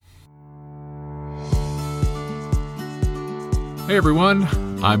Hey everyone,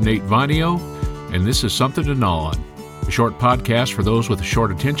 I'm Nate Vinio, and this is Something to Gnaw On, a short podcast for those with a short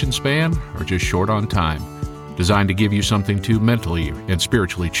attention span or just short on time, designed to give you something to mentally and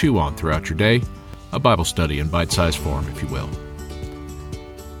spiritually chew on throughout your day, a Bible study in bite-sized form, if you will.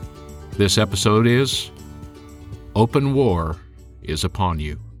 This episode is Open War is Upon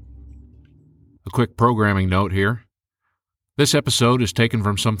You. A quick programming note here. This episode is taken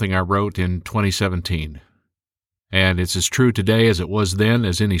from something I wrote in 2017. And it's as true today as it was then,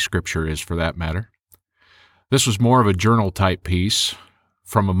 as any scripture is for that matter. This was more of a journal-type piece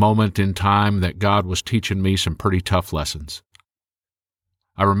from a moment in time that God was teaching me some pretty tough lessons.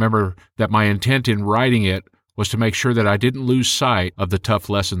 I remember that my intent in writing it was to make sure that I didn't lose sight of the tough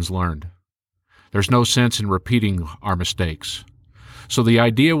lessons learned. There's no sense in repeating our mistakes. So the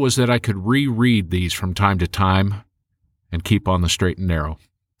idea was that I could reread these from time to time and keep on the straight and narrow.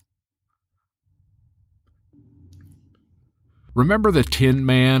 Remember the Tin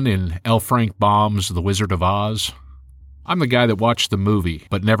Man in L. Frank Baum's The Wizard of Oz? I'm the guy that watched the movie,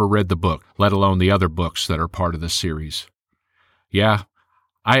 but never read the book, let alone the other books that are part of this series. Yeah,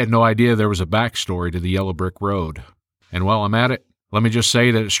 I had no idea there was a backstory to the Yellow Brick Road. And while I'm at it, let me just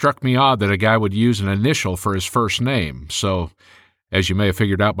say that it struck me odd that a guy would use an initial for his first name, so, as you may have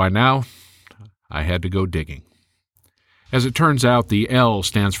figured out by now, I had to go digging. As it turns out, the L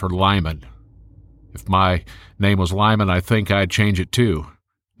stands for Lyman. If my name was Lyman, I think I'd change it too.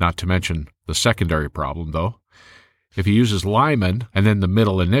 Not to mention the secondary problem, though. If he uses Lyman and then the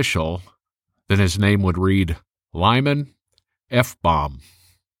middle initial, then his name would read Lyman F. Baum.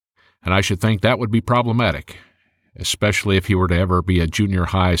 And I should think that would be problematic, especially if he were to ever be a junior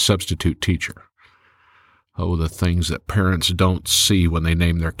high substitute teacher. Oh, the things that parents don't see when they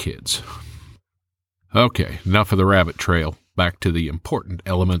name their kids. Okay, enough of the rabbit trail. Back to the important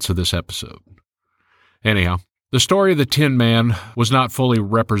elements of this episode. Anyhow, the story of the Tin Man was not fully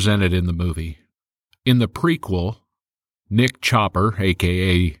represented in the movie. In the prequel, Nick Chopper,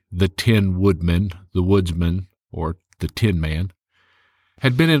 a.k.a. the Tin Woodman, the Woodsman, or the Tin Man,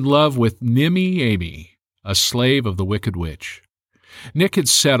 had been in love with Nimmy Amy, a slave of the Wicked Witch. Nick had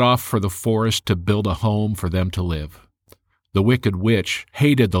set off for the forest to build a home for them to live. The Wicked Witch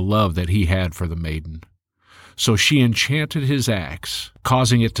hated the love that he had for the maiden. So she enchanted his axe,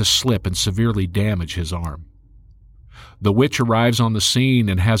 causing it to slip and severely damage his arm. The witch arrives on the scene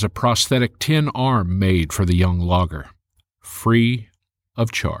and has a prosthetic tin arm made for the young logger, free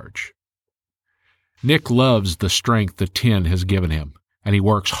of charge. Nick loves the strength the tin has given him, and he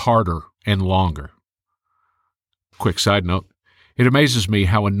works harder and longer. Quick side note, it amazes me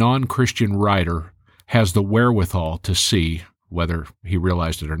how a non-Christian writer has the wherewithal to see, whether he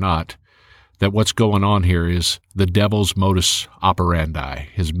realized it or not, that what's going on here is the devil's modus operandi,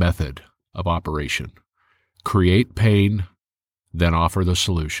 his method of operation. Create pain, then offer the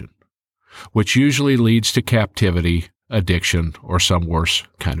solution, which usually leads to captivity, addiction, or some worse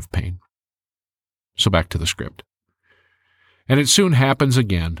kind of pain. So back to the script. And it soon happens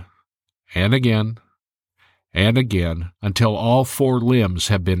again, and again, and again, until all four limbs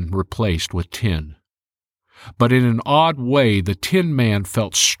have been replaced with tin. But in an odd way, the Tin Man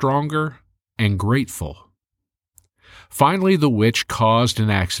felt stronger and grateful. Finally, the witch caused an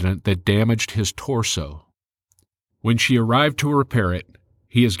accident that damaged his torso. When she arrived to repair it,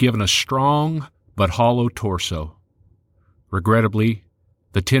 he is given a strong but hollow torso. Regrettably,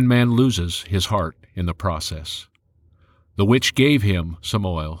 the Tin Man loses his heart in the process. The witch gave him some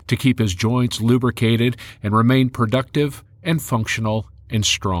oil to keep his joints lubricated and remain productive and functional and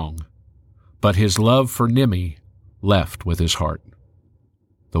strong. But his love for Nimmy left with his heart.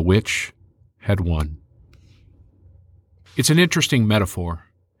 The witch had won. It's an interesting metaphor.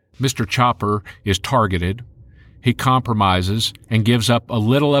 Mr. Chopper is targeted. He compromises and gives up a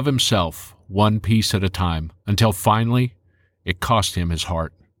little of himself, one piece at a time, until finally it cost him his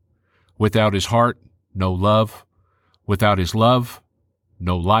heart. Without his heart, no love. Without his love,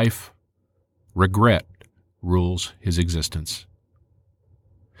 no life. Regret rules his existence.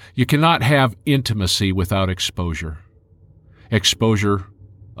 You cannot have intimacy without exposure. Exposure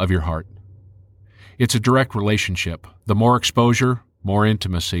of your heart. It's a direct relationship. The more exposure, more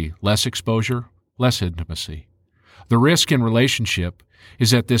intimacy. Less exposure, less intimacy. The risk in relationship is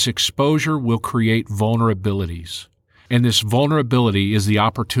that this exposure will create vulnerabilities. And this vulnerability is the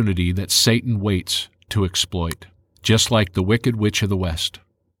opportunity that Satan waits to exploit, just like the Wicked Witch of the West.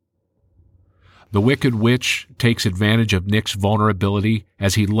 The Wicked Witch takes advantage of Nick's vulnerability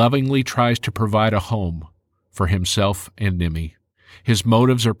as he lovingly tries to provide a home for himself and Nimmy. His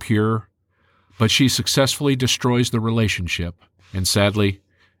motives are pure, but she successfully destroys the relationship, and sadly,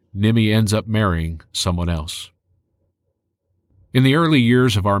 Nimmy ends up marrying someone else. In the early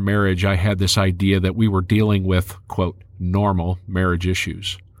years of our marriage, I had this idea that we were dealing with, quote, normal marriage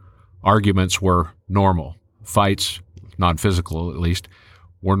issues. Arguments were normal. Fights, non-physical at least,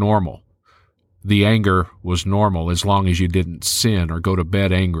 were normal. The anger was normal as long as you didn't sin or go to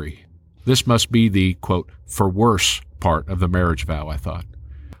bed angry. This must be the, quote, for worse part of the marriage vow, I thought.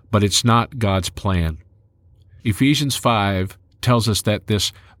 But it's not God's plan. Ephesians 5 tells us that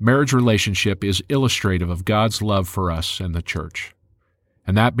this marriage relationship is illustrative of God's love for us and the church.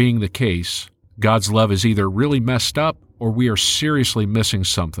 And that being the case, God's love is either really messed up or we are seriously missing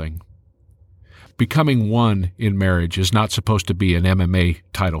something. Becoming one in marriage is not supposed to be an MMA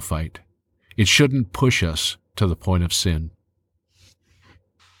title fight. It shouldn't push us to the point of sin.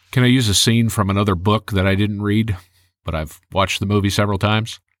 Can I use a scene from another book that I didn't read, but I've watched the movie several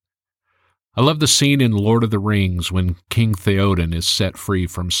times? I love the scene in Lord of the Rings when King Theoden is set free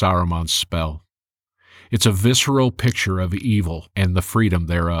from Saruman's spell. It's a visceral picture of evil and the freedom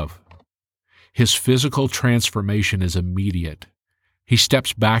thereof. His physical transformation is immediate. He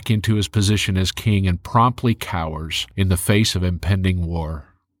steps back into his position as king and promptly cowers in the face of impending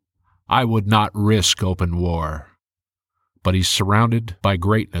war. I would not risk open war. But he's surrounded by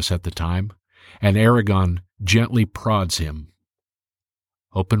greatness at the time, and Aragorn gently prods him.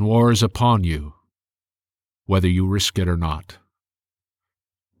 Open war is upon you, whether you risk it or not.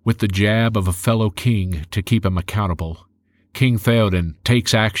 With the jab of a fellow king to keep him accountable, King Theoden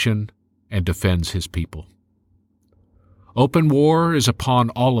takes action and defends his people. Open war is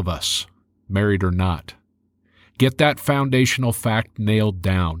upon all of us, married or not. Get that foundational fact nailed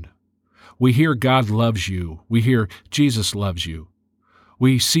down. We hear God loves you. We hear Jesus loves you.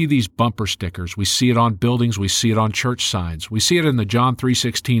 We see these bumper stickers. We see it on buildings. We see it on church signs. We see it in the John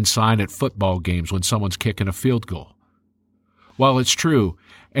 3:16 sign at football games when someone's kicking a field goal. While it's true,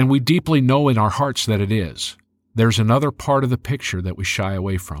 and we deeply know in our hearts that it is, there's another part of the picture that we shy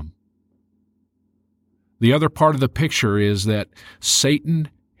away from. The other part of the picture is that Satan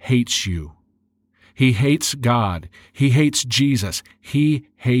hates you. He hates God. He hates Jesus. He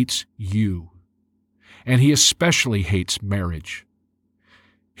hates you. And he especially hates marriage.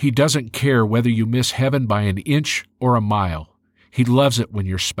 He doesn't care whether you miss heaven by an inch or a mile. He loves it when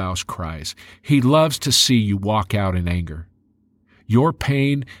your spouse cries. He loves to see you walk out in anger. Your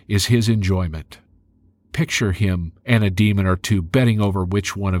pain is his enjoyment. Picture him and a demon or two betting over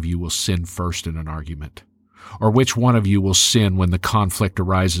which one of you will sin first in an argument, or which one of you will sin when the conflict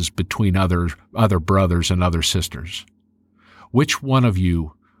arises between other brothers and other sisters. Which one of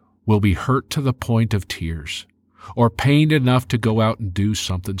you will be hurt to the point of tears, or pained enough to go out and do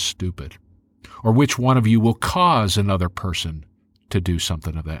something stupid? Or which one of you will cause another person to do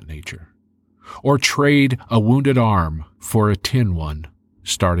something of that nature? Or trade a wounded arm for a tin one,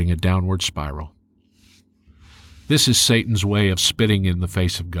 starting a downward spiral? This is Satan's way of spitting in the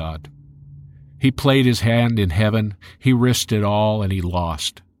face of God. He played his hand in heaven, he risked it all, and he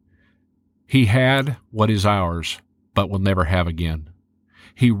lost. He had what is ours, but will never have again.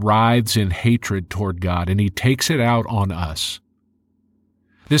 He writhes in hatred toward God, and he takes it out on us.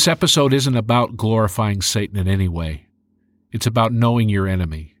 This episode isn't about glorifying Satan in any way. It's about knowing your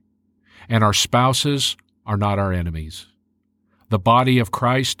enemy. And our spouses are not our enemies. The body of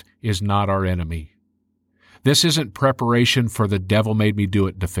Christ is not our enemy. This isn't preparation for the devil made me do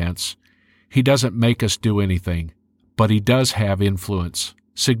it defense. He doesn't make us do anything, but he does have influence,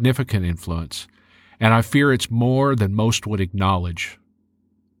 significant influence, and I fear it's more than most would acknowledge.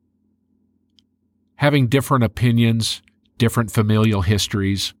 Having different opinions, different familial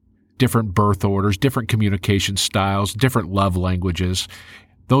histories, different birth orders, different communication styles, different love languages,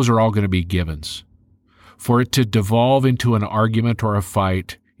 those are all going to be givens. For it to devolve into an argument or a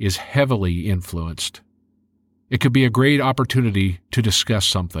fight is heavily influenced. It could be a great opportunity to discuss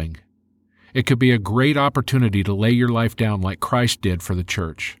something. It could be a great opportunity to lay your life down like Christ did for the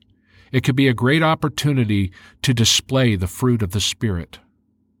church. It could be a great opportunity to display the fruit of the Spirit.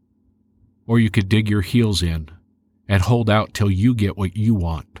 Or you could dig your heels in and hold out till you get what you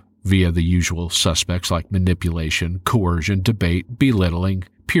want via the usual suspects like manipulation, coercion, debate, belittling,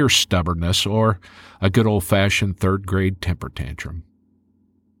 pure stubbornness, or a good old-fashioned third-grade temper tantrum.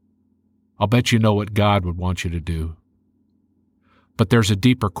 I'll bet you know what God would want you to do. But there's a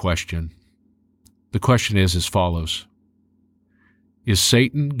deeper question. The question is as follows. Is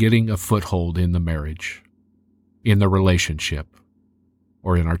Satan getting a foothold in the marriage, in the relationship,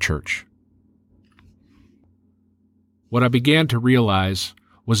 or in our church? What I began to realize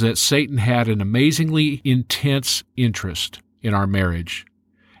was that Satan had an amazingly intense interest in our marriage,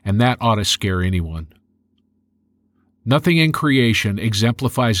 and that ought to scare anyone. Nothing in creation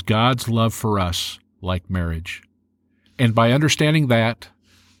exemplifies God's love for us like marriage. And by understanding that,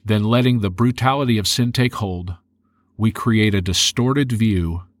 then letting the brutality of sin take hold, we create a distorted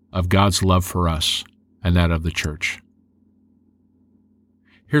view of God's love for us and that of the church.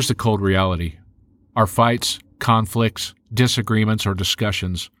 Here's the cold reality. Our fights, conflicts, disagreements, or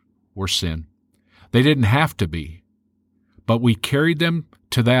discussions were sin. They didn't have to be, but we carried them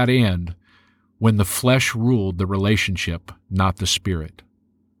to that end when the flesh ruled the relationship, not the Spirit.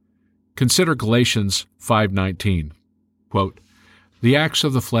 Consider Galatians 5:19. Quote, "The acts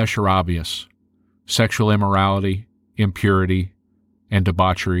of the flesh are obvious: sexual immorality, impurity, and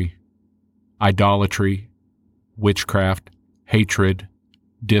debauchery, idolatry, witchcraft, hatred,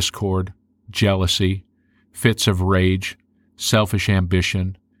 discord, jealousy, fits of rage, selfish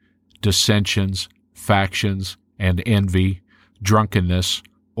ambition, dissensions, factions, and envy, drunkenness,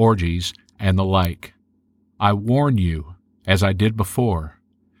 orgies, and the like. I warn you, as I did before,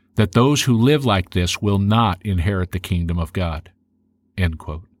 that those who live like this will not inherit the kingdom of God." End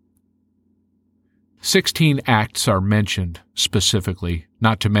quote. 16 acts are mentioned specifically,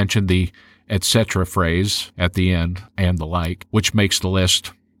 not to mention the etc. phrase at the end and the like, which makes the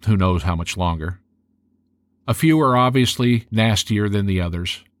list who knows how much longer. A few are obviously nastier than the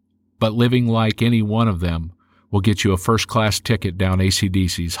others, but living like any one of them will get you a first-class ticket down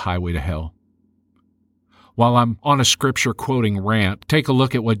AC/DC's highway to hell. While I'm on a scripture-quoting rant, take a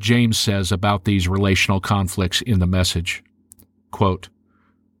look at what James says about these relational conflicts in the Message. Quote,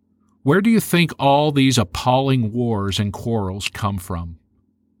 "Where do you think all these appalling wars and quarrels come from?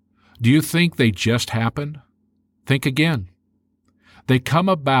 Do you think they just happen? Think again. They come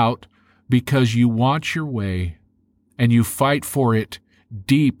about because you want your way, and you fight for it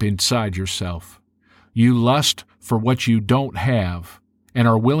deep inside yourself. You lust for what you don't have and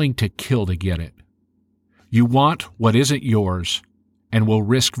are willing to kill to get it. You want what isn't yours and will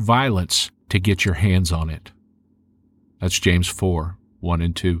risk violence to get your hands on it." That's James 4:1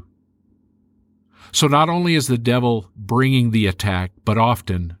 and 2. So not only is the devil bringing the attack, but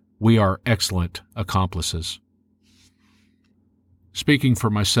often we are excellent accomplices. Speaking for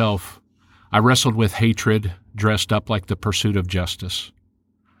myself, I wrestled with hatred dressed up like the pursuit of justice.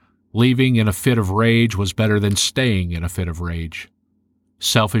 Leaving in a fit of rage was better than staying in a fit of rage.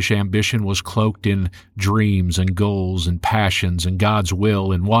 Selfish ambition was cloaked in dreams and goals and passions and God's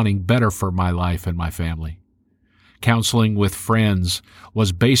will and wanting better for my life and my family. Counseling with friends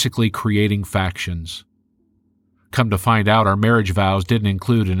was basically creating factions. Come to find out, our marriage vows didn't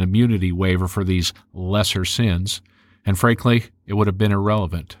include an immunity waiver for these lesser sins, and frankly, it would have been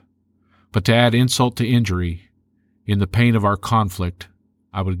irrelevant. But to add insult to injury, in the pain of our conflict,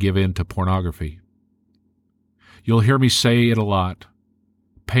 I would give in to pornography. You'll hear me say it a lot.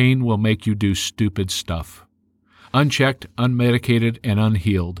 Pain will make you do stupid stuff. Unchecked, unmedicated, and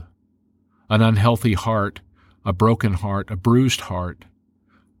unhealed. An unhealthy heart, a broken heart, a bruised heart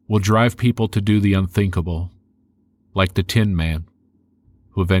will drive people to do the unthinkable, like the Tin Man,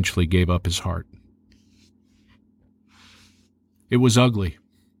 who eventually gave up his heart. It was ugly.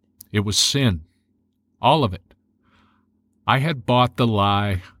 It was sin. All of it. I had bought the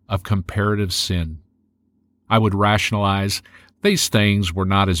lie of comparative sin. I would rationalize these things were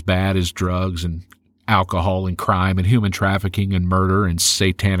not as bad as drugs and alcohol and crime and human trafficking and murder and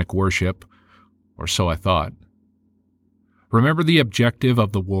satanic worship, or so I thought. Remember the objective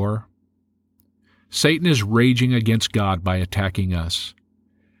of the war? Satan is raging against God by attacking us.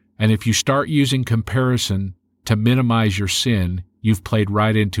 And if you start using comparison to minimize your sin, you've played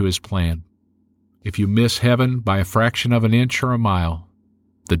right into his plan. If you miss heaven by a fraction of an inch or a mile,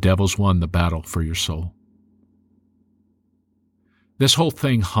 the devil's won the battle for your soul. This whole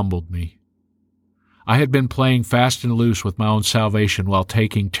thing humbled me. I had been playing fast and loose with my own salvation while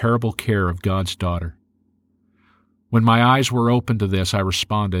taking terrible care of God's daughter. When my eyes were open to this, I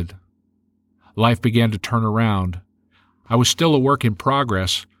responded. Life began to turn around. I was still a work in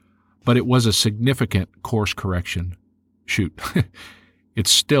progress, but it was a significant course correction. Shoot, it's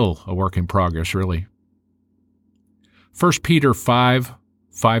still a work in progress, really. 1 Peter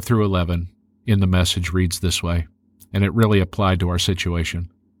 5:5-11 in the Message reads this way, and it really applied to our situation.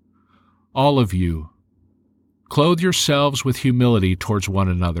 All of you, clothe yourselves with humility towards one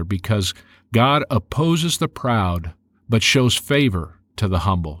another, because God opposes the proud, but shows favor to the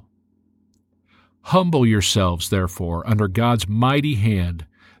humble. Humble yourselves, therefore, under God's mighty hand,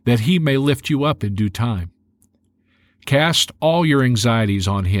 that he may lift you up in due time. Cast all your anxieties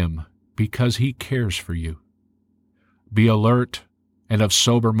on him, because he cares for you. Be alert and of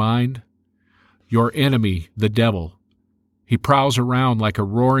sober mind. Your enemy, the devil, he prowls around like a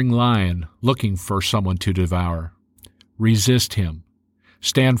roaring lion, looking for someone to devour. Resist him.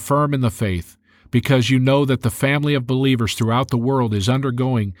 Stand firm in the faith, because you know that the family of believers throughout the world is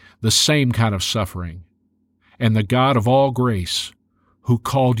undergoing the same kind of suffering. And the God of all grace, who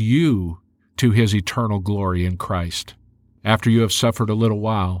called you to His eternal glory in Christ, after you have suffered a little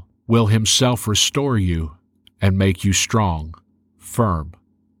while, will Himself restore you and make you strong, firm,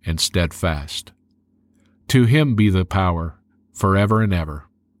 and steadfast. To Him be the power forever and ever.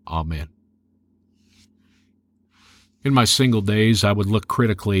 Amen. In my single days, I would look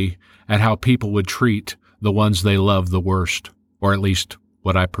critically at how people would treat the ones they love the worst, or at least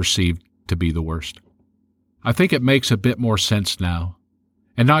what I perceived to be the worst. I think it makes a bit more sense now,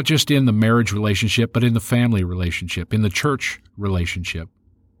 and not just in the marriage relationship, but in the family relationship, in the church relationship,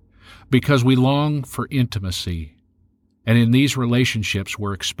 because we long for intimacy, and in these relationships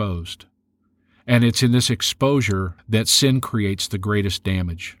we're exposed. And it's in this exposure that sin creates the greatest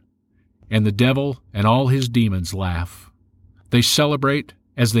damage. And the devil and all his demons laugh. They celebrate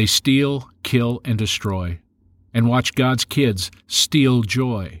as they steal, kill, and destroy, and watch God's kids steal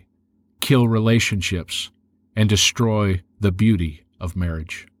joy, kill relationships, and destroy the beauty of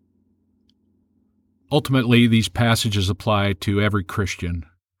marriage. Ultimately, these passages apply to every Christian,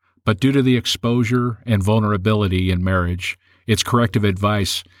 but due to the exposure and vulnerability in marriage, its corrective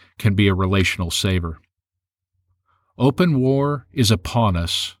advice can be a relational saver. Open war is upon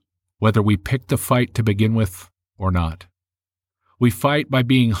us, whether we pick the fight to begin with or not. We fight by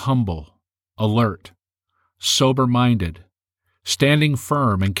being humble, alert, sober-minded, standing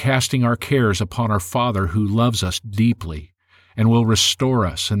firm and casting our cares upon our Father who loves us deeply and will restore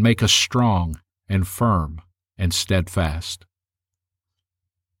us and make us strong and firm and steadfast.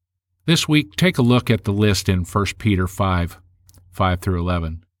 This week, take a look at the list in 1 Peter 5 through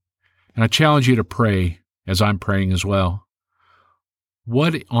 11, and I challenge you to pray as I'm praying as well.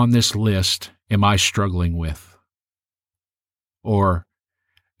 What on this list am I struggling with? Or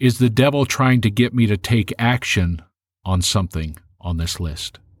is the devil trying to get me to take action on something on this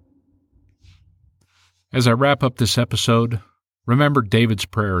list? As I wrap up this episode, remember David's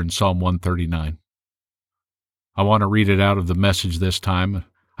prayer in Psalm 139. I want to read it out of the Message this time.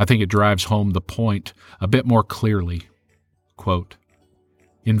 I think it drives home the point a bit more clearly. Quote,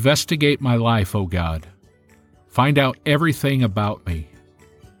 "Investigate my life, O God. Find out everything about me.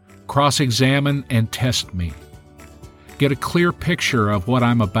 Cross-examine and test me. Get a clear picture of what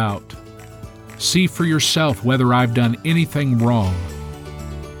I'm about. See for yourself whether I've done anything wrong.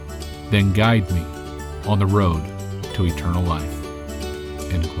 Then guide me on the road to eternal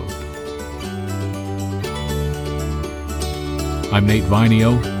life." End quote. I'm Nate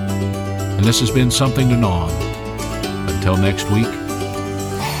Vinio, and this has been Something to Gnaw On. Until next week,